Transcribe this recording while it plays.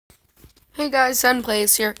Hey guys,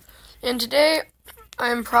 Sunplays here, and today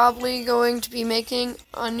I'm probably going to be making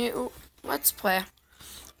a new Let's Play.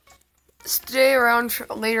 Stay around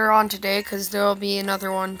later on today because there will be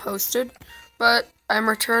another one posted, but I'm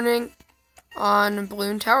returning on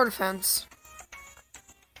Balloon Tower Defense.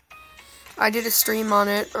 I did a stream on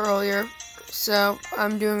it earlier, so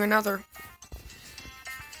I'm doing another.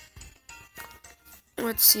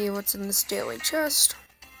 Let's see what's in this daily chest.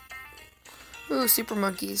 Ooh, super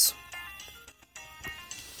monkeys.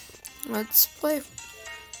 Let's play.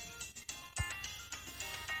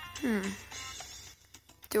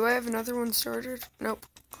 Do I have another one started? Nope.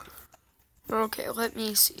 Okay, let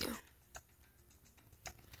me see.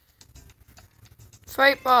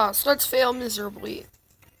 Fight boss. Let's fail miserably.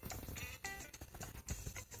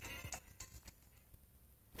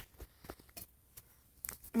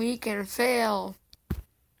 We can fail.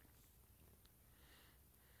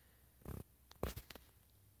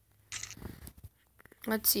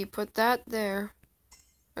 Let's see, put that there.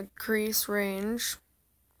 Increase range.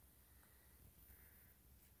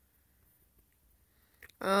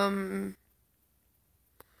 Harry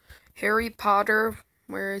Potter.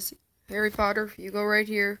 Where is he? Harry Potter? You go right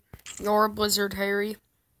here. You're Blizzard Harry.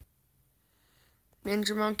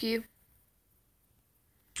 Ninja Monkey.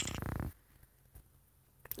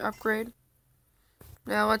 Upgrade.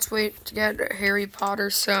 Now let's wait to get Harry Potter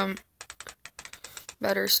some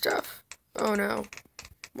better stuff. Oh no.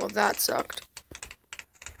 Well, that sucked.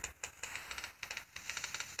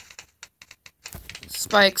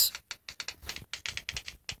 Spikes.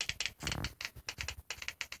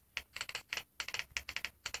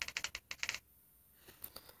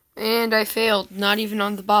 And I failed, not even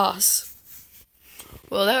on the boss.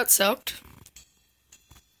 Well, that sucked.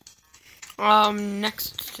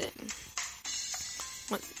 Next thing.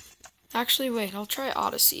 What? Actually, wait, I'll try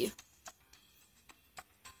Odyssey.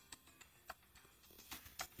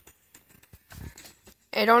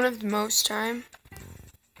 I don't have the most time,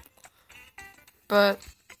 but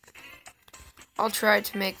I'll try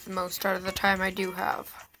to make the most out of the time I do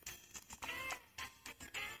have.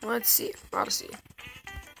 Let's see, Odyssey.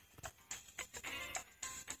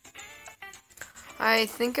 I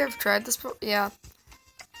think I've tried this before. Yeah.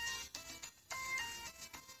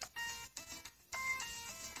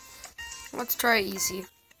 Let's try easy.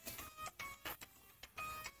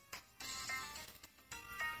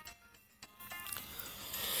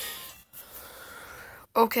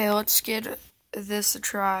 Okay, let's get this a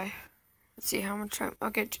try. Let's see how much time.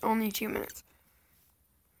 Okay, only 2 minutes.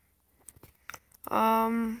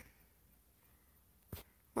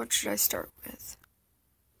 What should I start with?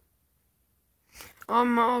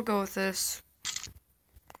 I'll go with this.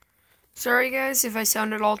 Sorry guys if I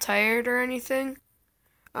sounded all tired or anything.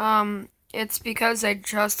 It's because I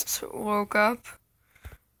just woke up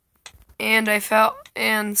and I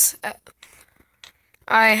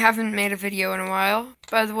haven't made a video in a while.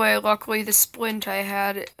 By the way, luckily the splint I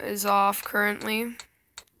had is off currently.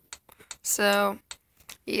 So,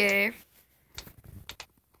 yay.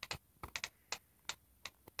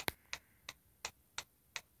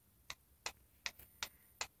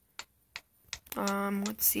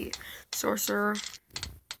 Let's see. Sorcerer.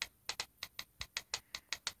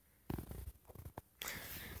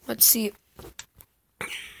 Let's see.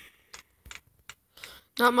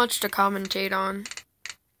 Not much to commentate on.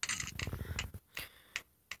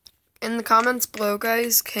 In the comments below,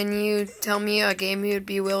 guys, can you tell me a game you'd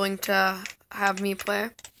be willing to have me play?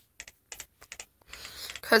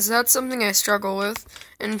 Because that's something I struggle with.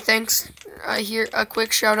 And thanks, a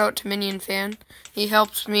quick shout out to Minion Fan. He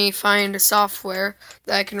helped me find a software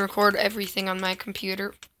that I can record everything on my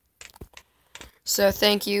computer. So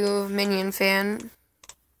thank you, Minion Fan.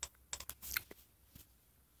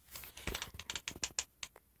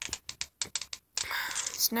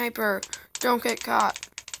 Sniper, don't get caught.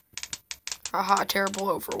 Haha, terrible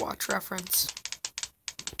Overwatch reference.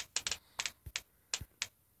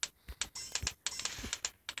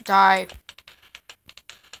 Die.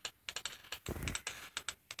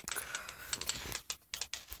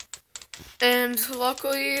 And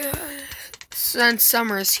luckily, since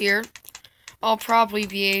summer's here, I'll probably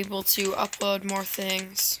be able to upload more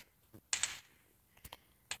things.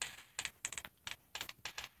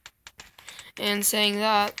 And saying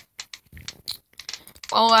that,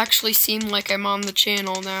 I'll actually seem like I'm on the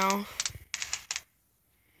channel now.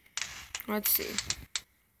 Let's see.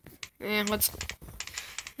 Yeah,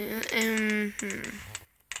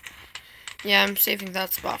 Yeah, I'm saving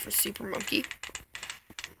that spot for Super Monkey.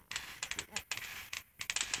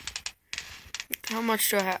 How much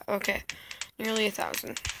do I have? Okay, nearly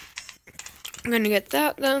 1,000. I'm gonna get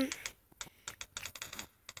that then.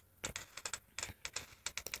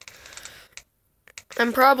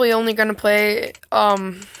 I'm probably only gonna play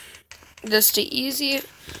this to easy,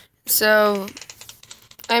 so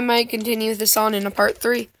I might continue this on in a part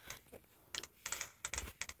 3.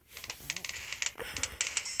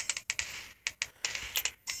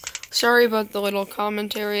 Sorry about the little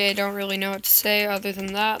commentary, I don't really know what to say other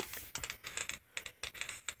than that.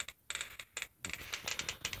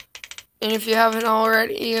 And if you haven't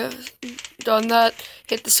already done that,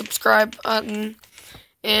 hit the subscribe button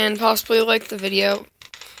and possibly like the video.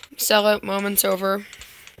 Sellout moment's over.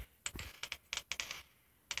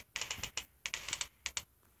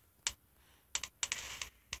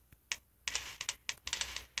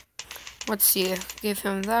 Let's see, give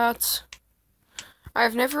him that.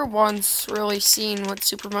 I've never once really seen what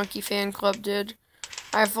Super Monkey Fan Club did.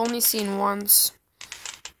 I've only seen once.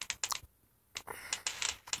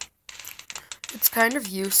 It's kind of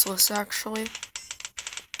useless, actually.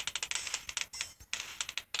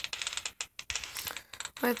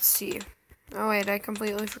 Let's see. Oh wait, I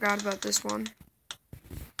completely forgot about this one.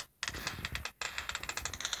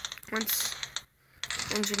 Let's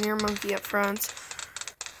Engineer Monkey up front.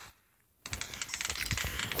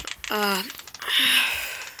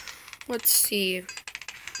 Let's see.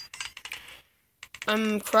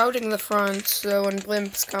 I'm crowding the front, so when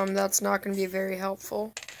blimps come, that's not going to be very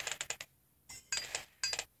helpful.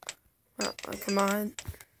 Oh, come on.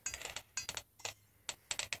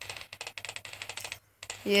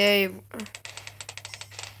 Yay.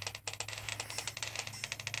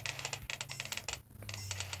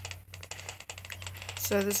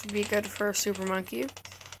 So this would be good for a Super Monkey.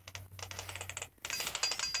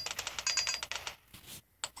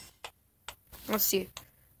 Let's see.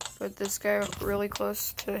 Put this guy really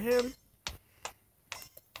close to him.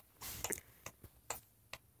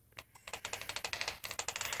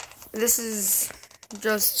 This is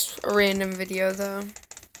just a random video, though.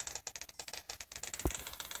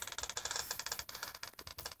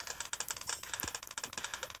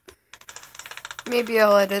 Maybe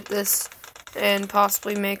I'll edit this and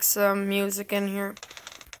possibly make some music in here.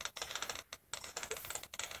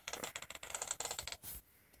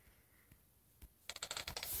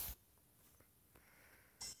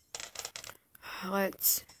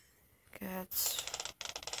 Let's get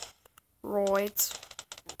right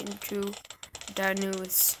into the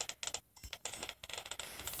news.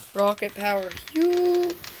 Rocket power.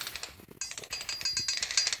 You.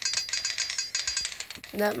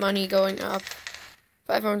 That money going up.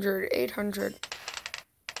 500, 800.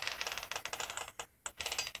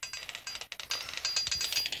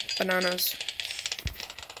 Bananas.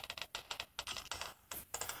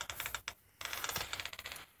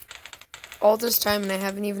 All this time and I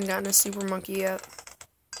haven't even gotten a Super Monkey yet.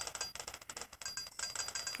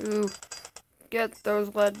 Ooh, get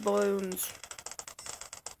those lead balloons.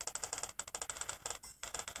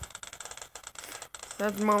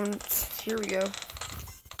 That's the moment. Here we go.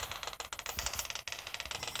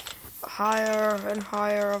 Higher and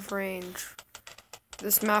higher of range.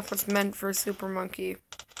 This map was meant for Super Monkey.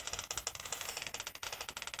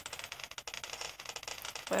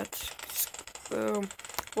 Let's boom.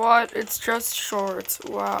 What? It's just short.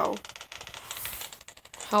 Wow.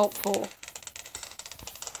 Helpful.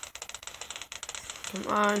 Come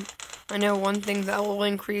on. I know one thing that will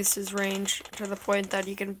increase his range to the point that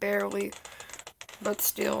he can barely, but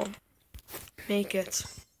still, make it.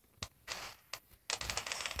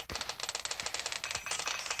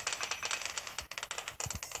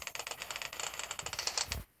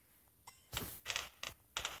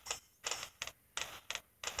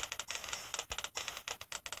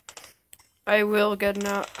 I will get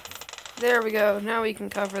enough. There we go. Now we can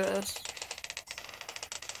cover this.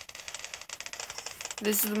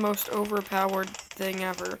 This is the most overpowered thing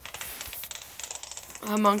ever.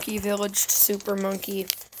 A monkey village to Super Monkey.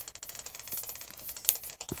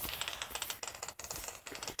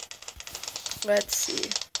 Let's see.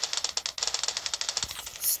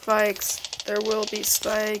 Spikes. There will be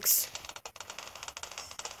spikes.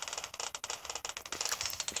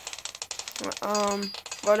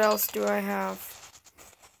 What else do I have?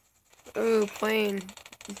 Ooh, plane.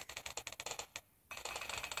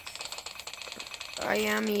 I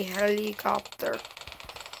am a helicopter.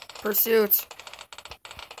 Pursuit.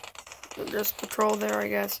 Just patrol there, I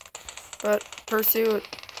guess. But pursuit.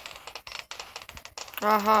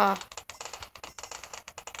 Aha.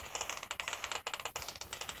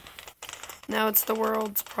 Now it's the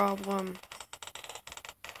world's problem.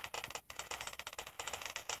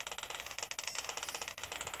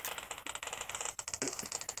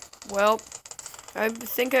 Well, I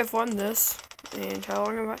think I've won this. And how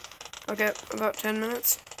long have I? Okay, about 10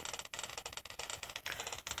 minutes.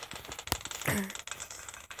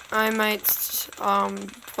 I might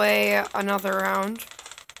play another round.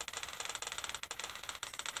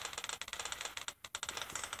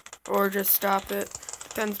 Or just stop it.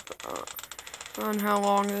 Depends on how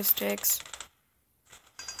long this takes.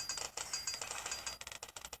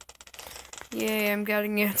 Yay, I'm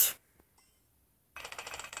getting it.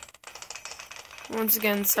 Once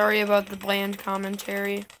again, sorry about the bland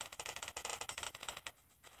commentary.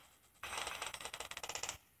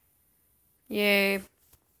 Yay.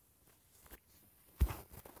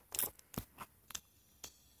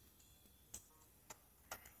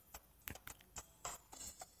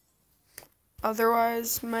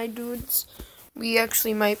 Otherwise, my dudes, we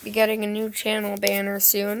actually might be getting a new channel banner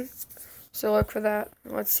soon. So look for that.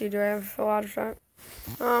 Let's see, do I have a lot of time?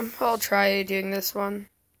 I'll try doing this one.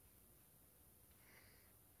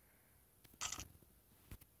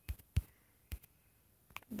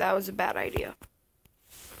 That was a bad idea.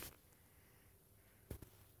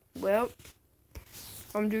 Well,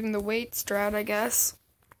 I'm doing the weight strat, I guess.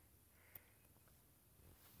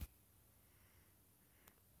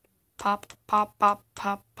 Pop, pop, pop,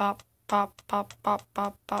 pop, pop, pop, pop, pop,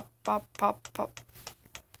 pop, pop, pop, pop, pop.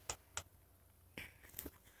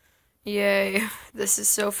 Yay, this is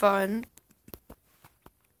so fun.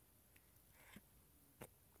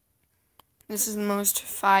 This is the most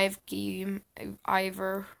 5 game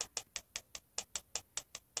ever.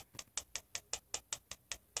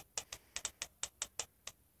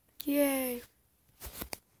 Yay.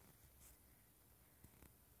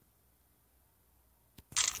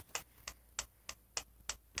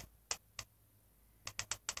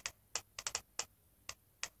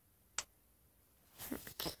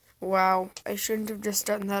 Wow, I shouldn't have just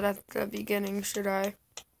done that at the beginning, should I?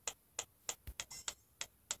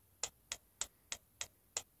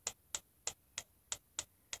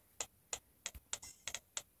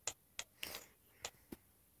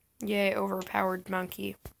 Yay, overpowered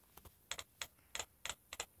monkey.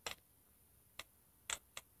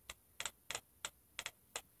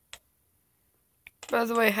 By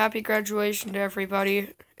the way, happy graduation to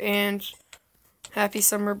everybody, and happy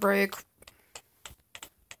summer break.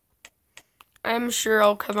 I'm sure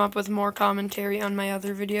I'll come up with more commentary on my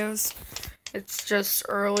other videos. It's just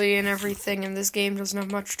early and everything, and this game doesn't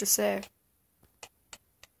have much to say.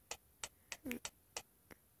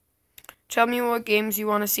 Tell me what games you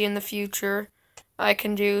want to see in the future. I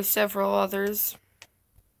can do several others.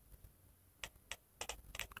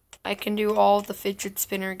 I can do all the fidget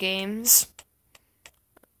spinner games,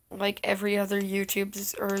 like every other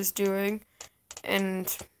YouTuber is doing,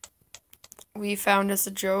 and we found as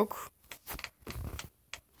a joke.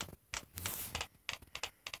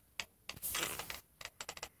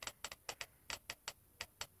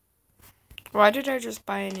 Why did I just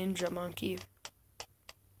buy a ninja monkey?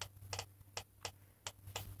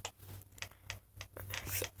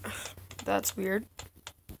 That's weird.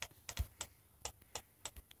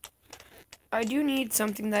 I do need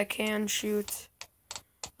something that can shoot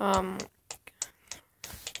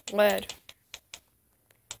lead.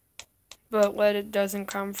 But lead, it doesn't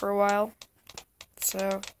come for a while.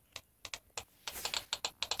 So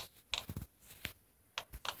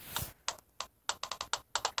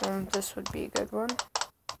this would be a good one.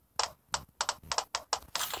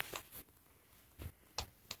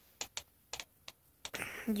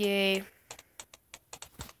 Yay.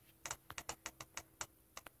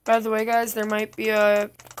 By the way, guys, there might be a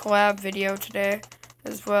collab video today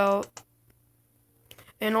as well.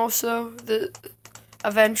 And also,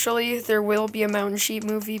 eventually, there will be a Mountain Sheep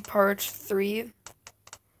movie part 3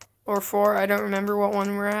 or 4. I don't remember what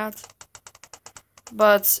one we're at.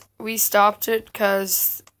 But we stopped it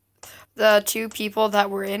because the 2 people that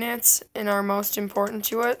were in it and are most important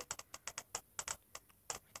to it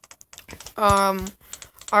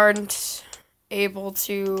aren't able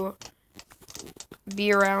to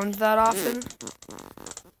be around that often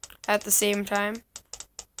at the same time.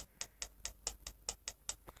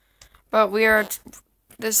 But we are,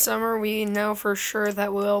 this summer, we know for sure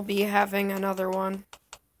that we'll be having another one.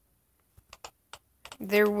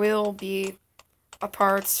 There will be a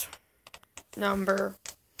part number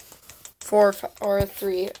 4 or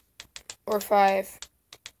 3 or 5.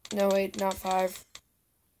 No, wait, not 5.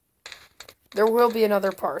 There will be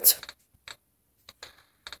another part.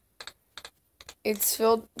 It's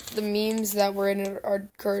filled, the memes that were in it are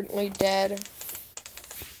currently dead.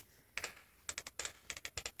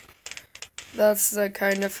 That's the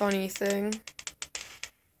kind of funny thing.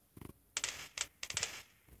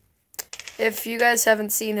 If you guys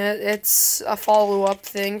haven't seen it, it's a follow-up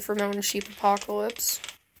thing for Mountain Sheep Apocalypse.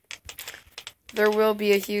 There will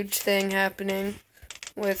be a huge thing happening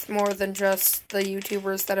with more than just the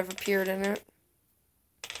YouTubers that have appeared in it.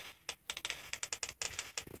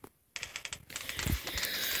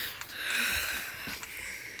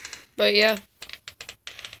 But yeah.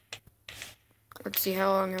 Let's see,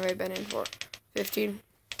 how long have I been in for? 15?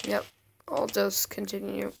 Yep. I'll just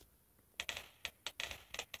continue.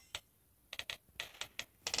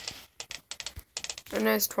 A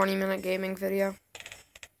nice 20-minute gaming video.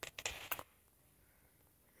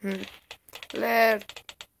 I'm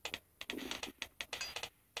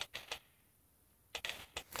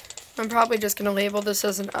probably just going to label this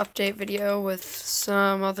as an update video with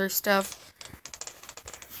some other stuff,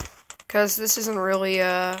 because this isn't really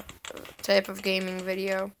a type of gaming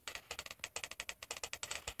video.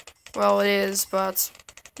 Well, it is, but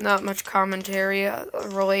not much commentary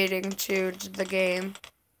relating to the game.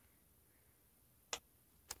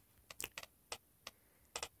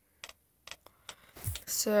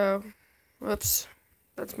 So, whoops,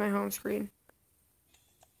 that's my home screen.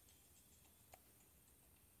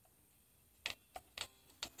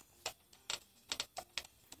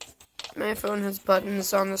 My phone has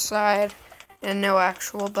buttons on the side and no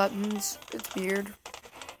actual buttons. It's weird.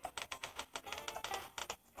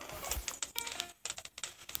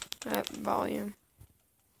 That volume.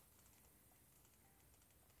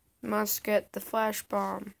 Must get the flash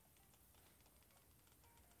bomb.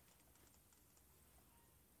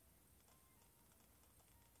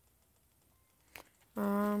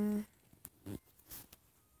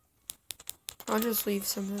 I'll just leave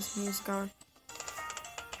some of this music on.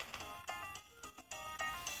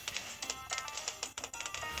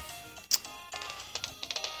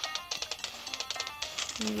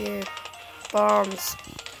 Yeah, bombs.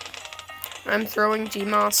 I'm throwing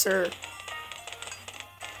G-Monster.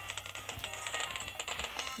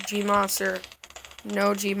 G-Monster.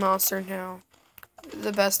 No G-Monster now.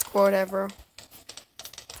 The best quote ever.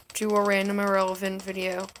 To a random irrelevant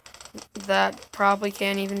video that probably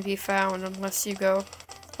can't even be found unless you go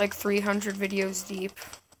like 300 videos deep.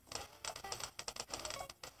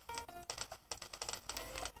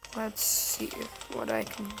 Let's see what I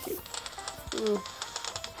can do. Ooh.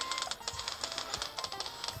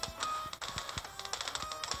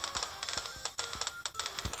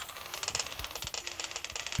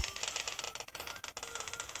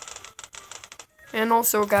 And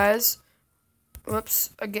also, guys,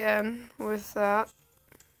 whoops, again with that.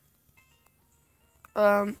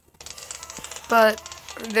 But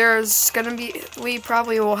there's gonna be, we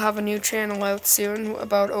probably will have a new channel out soon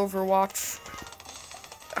about Overwatch.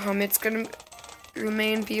 It's gonna, the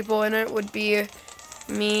main people in it would be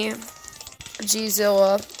me,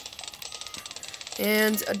 Gzilla,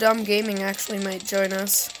 and A Dumb Gaming actually might join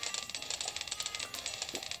us.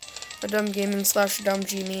 A Dumb Gaming / Dumb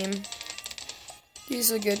G Meme. He's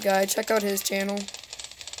a good guy. Check out his channel.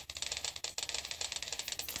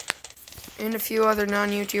 And a few other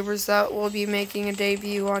non-YouTubers that will be making a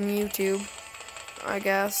debut on YouTube, I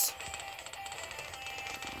guess.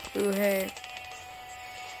 Ooh, hey.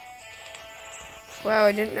 Wow,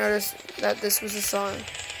 I didn't notice that this was a song.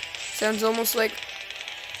 Sounds almost like...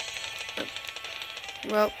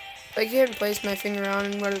 Well, I can't place my finger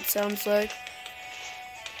on what it sounds like.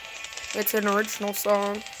 It's an original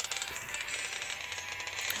song.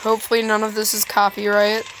 Hopefully none of this is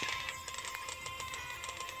copyright.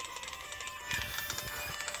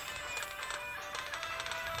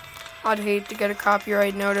 I'd hate to get a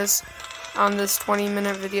copyright notice on this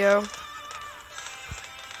 20-minute video.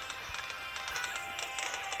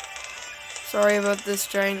 Sorry about this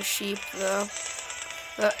giant sheep, though.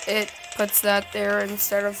 It puts that there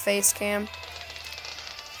instead of face cam.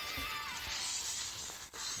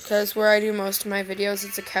 Because where I do most of my videos,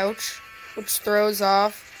 it's a couch, which throws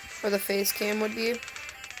off where the face cam would be.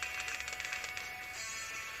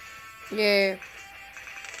 Yay.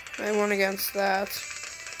 I won against that.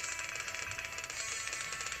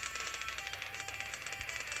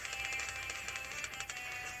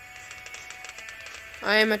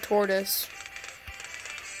 I am a tortoise.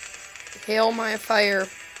 Hail my fire.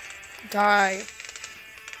 Die.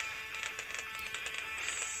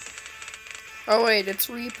 Oh wait, it's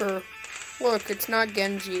Reaper. Look, it's not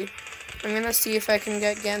Genji. I'm gonna see if I can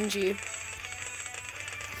get Genji.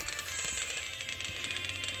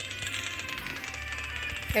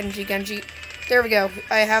 Genji. There we go.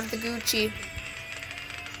 I have the Gucci.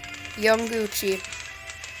 Young Gucci.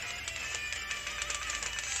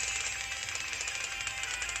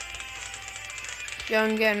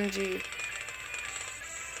 Young Genji.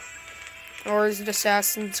 Or is it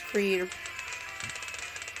Assassin's Creed?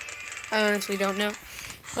 I honestly don't know.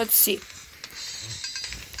 Let's see.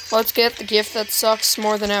 Let's get the gift that sucks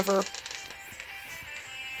more than ever.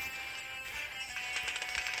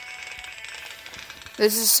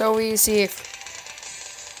 This is so easy.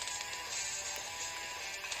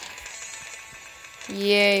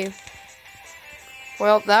 Yay.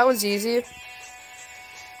 Well, that was easy.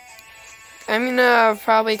 I'm gonna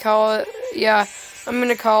probably call it, yeah, I'm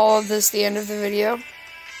gonna call this the end of the video.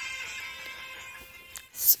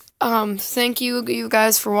 Thank you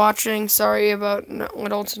guys for watching. Sorry about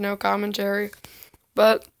little to no commentary,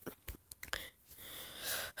 but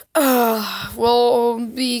we'll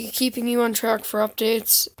be keeping you on track for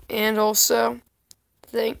updates, and also,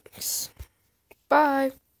 thanks.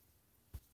 Bye.